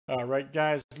All right,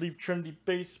 guys, Leaf Trinity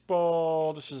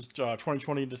Baseball. This is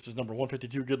 2020. This is number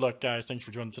 152. Good luck, guys. Thanks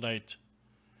for joining tonight.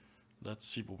 Let's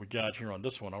see what we got here on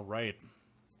this one. All right.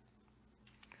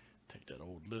 Take that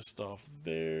old list off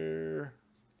there.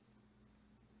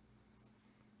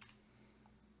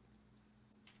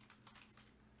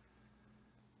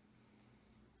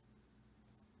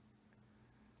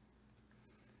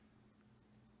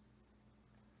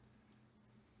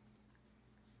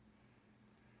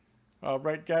 All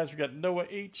right, guys, we got Noah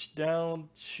H down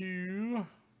to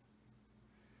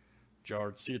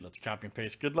Jared C. Let's copy and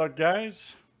paste. Good luck,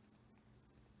 guys.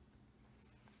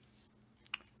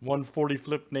 140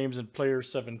 flip names and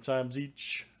players 7 times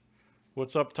each.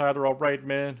 What's up, Tyler? All right,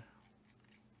 man.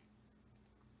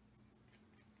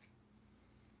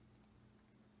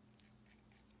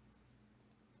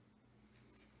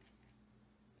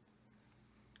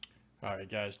 All right,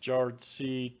 guys. Jared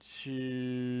C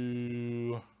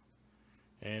to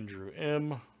Andrew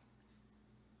M.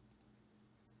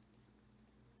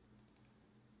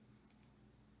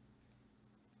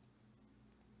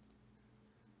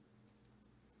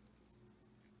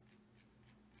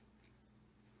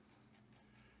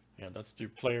 Yeah, let's do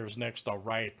players next. All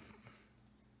right.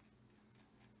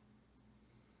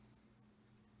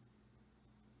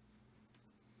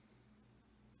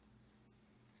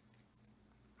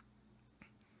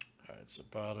 All right,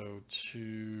 Sabato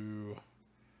to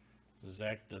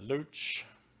Zach DeLuch.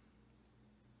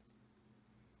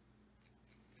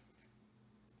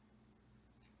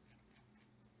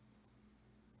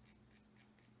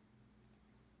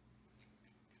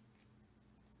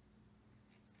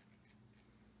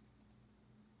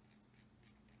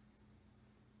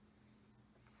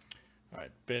 All right,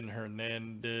 Ben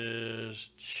Hernandez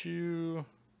to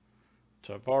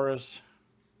Tavares.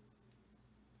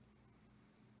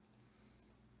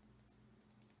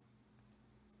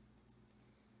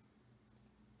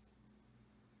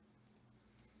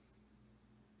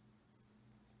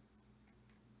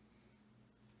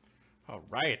 All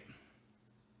right.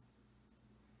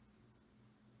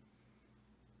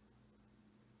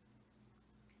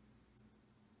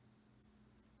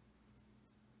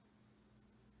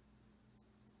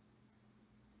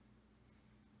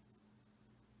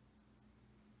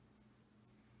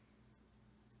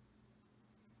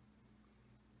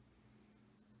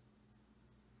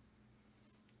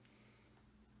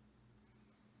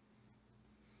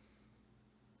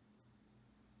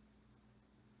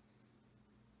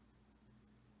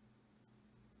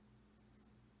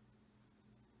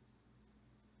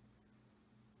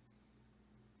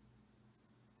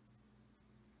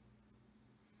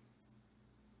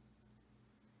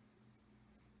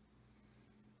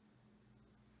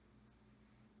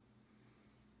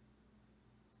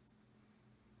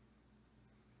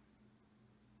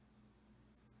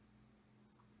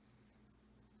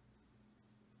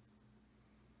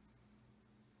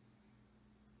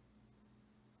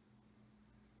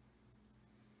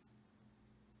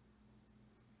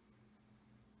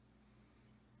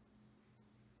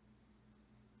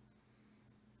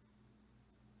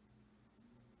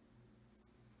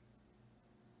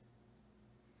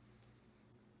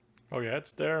 Oh, yeah,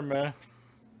 it's there, man.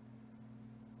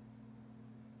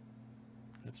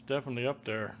 It's definitely up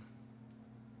there.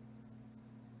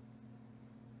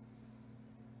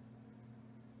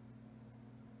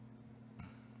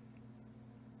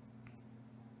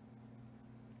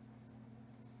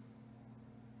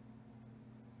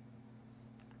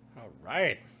 All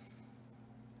right.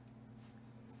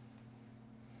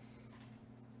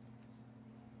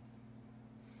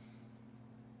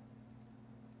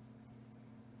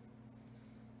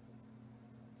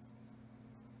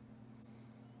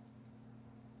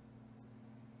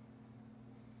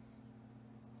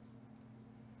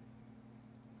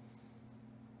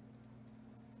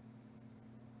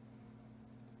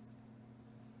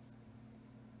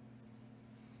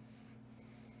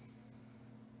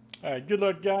 All right, good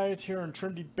luck, guys, here in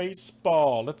Trinity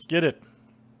Baseball. Let's get it.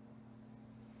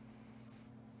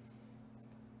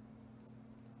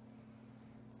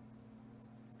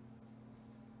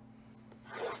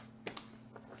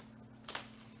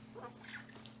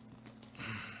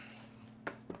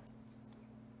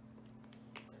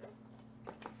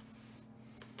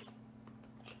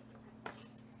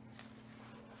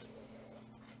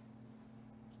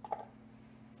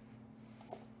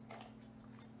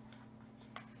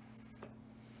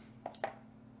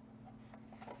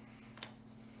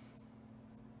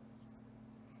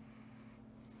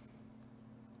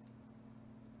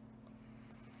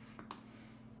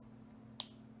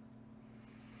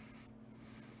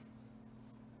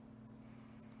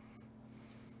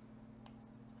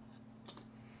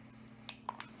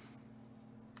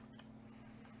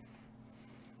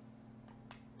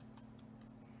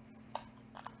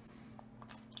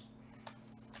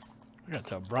 I gotta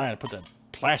tell Brian to put that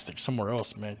plastic somewhere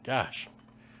else, man. Gosh.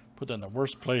 Put that in the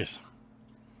worst place.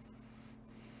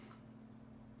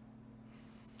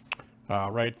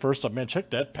 All right, first up, man, check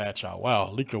that patch out.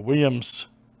 Wow, Lika Williams.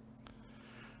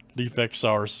 Leaf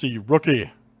XRC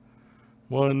rookie.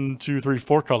 1, 2, 3,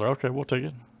 4 color. Okay, we'll take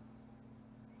it.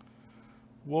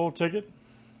 We'll take it.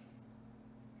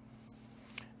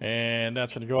 And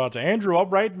that's going to go out to Andrew. All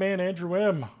right, man, Andrew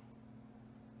M.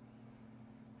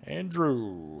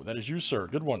 Andrew, that is you, sir.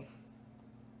 Good one.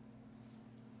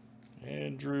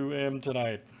 Andrew M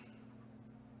tonight.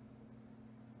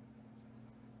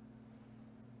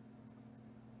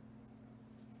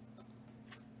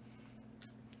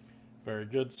 Very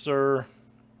good, sir.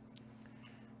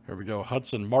 Here we go.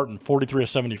 Hudson Martin, 43 of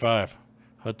 75.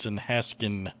 Hudson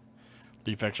Haskin,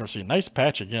 Leaf XRC. Nice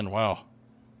patch again. Wow.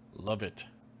 Love it.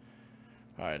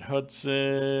 All right,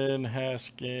 Hudson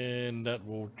Haskin. That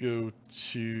will go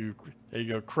to, there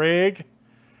you go, Craig.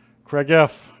 Craig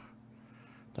F.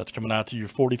 That's coming out to you,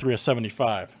 43 of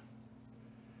 75.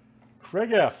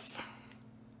 Craig F.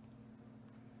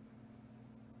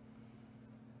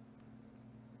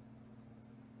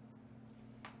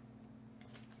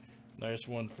 Nice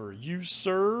one for you,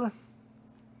 sir.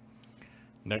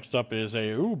 Next up is a,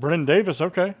 ooh, Brennan Davis.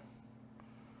 Okay.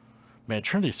 Man,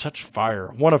 Trinity's such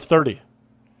fire. 1 of 30.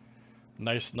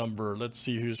 Nice number. Let's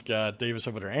see who's got Davis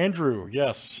over there. Andrew,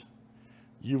 yes.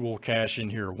 You will cash in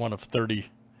here. 1 of 30.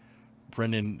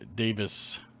 Brennan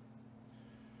Davis.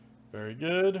 Very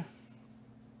good.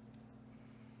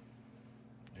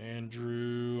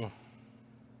 Andrew.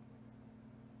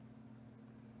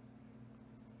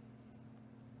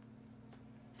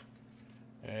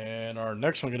 And our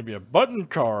next one going to be a button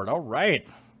card. All right.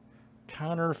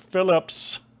 Connor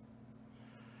Phillips.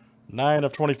 9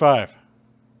 of 25.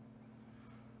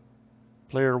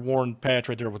 Player worn patch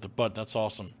right there with the button. That's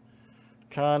awesome.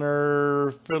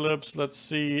 Connor Phillips. Let's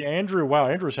see. Andrew. Wow,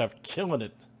 Andrew's killing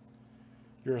it.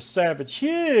 You're a savage.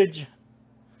 Huge.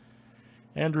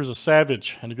 Andrew's a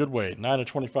savage in a good way. 9 of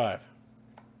 25.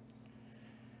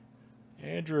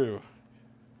 Andrew.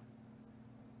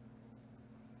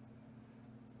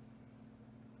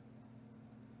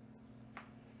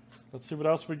 Let's see what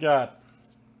else we got.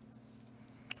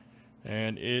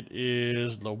 And it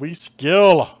is Luis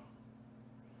Gill.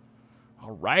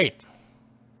 All right.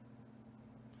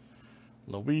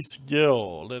 Luis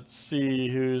Gill. Let's see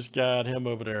who's got him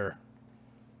over there.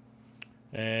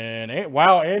 And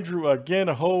wow, Andrew again.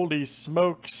 Holy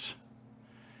smokes.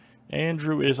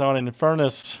 Andrew is on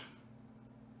Infernus.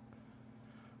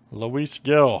 Luis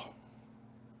Gill.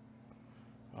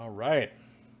 All right.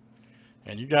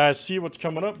 And you guys see what's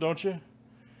coming up, don't you?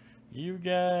 You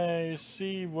guys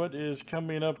see what is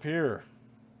coming up here.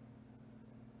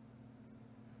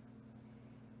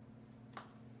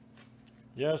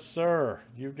 Yes, sir.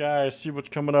 You guys see what's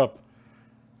coming up.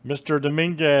 Mr.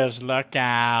 Dominguez, look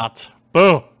out.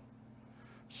 Boom.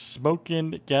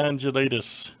 Smoking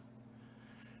Gangulatus.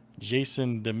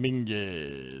 Jason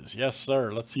Dominguez. Yes,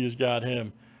 sir. Let's see who's got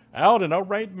him. Alden, all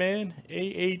right, man.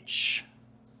 AH.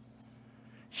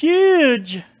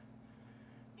 Huge.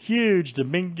 Huge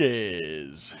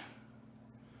Dominguez.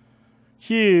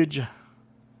 Huge.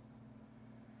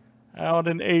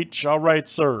 Alden H. All right,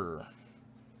 sir.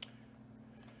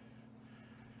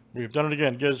 We've done it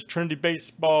again. Gives Trinity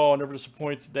Baseball. Never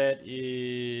disappoints. That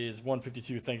is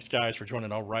 152. Thanks, guys, for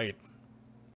joining. All right.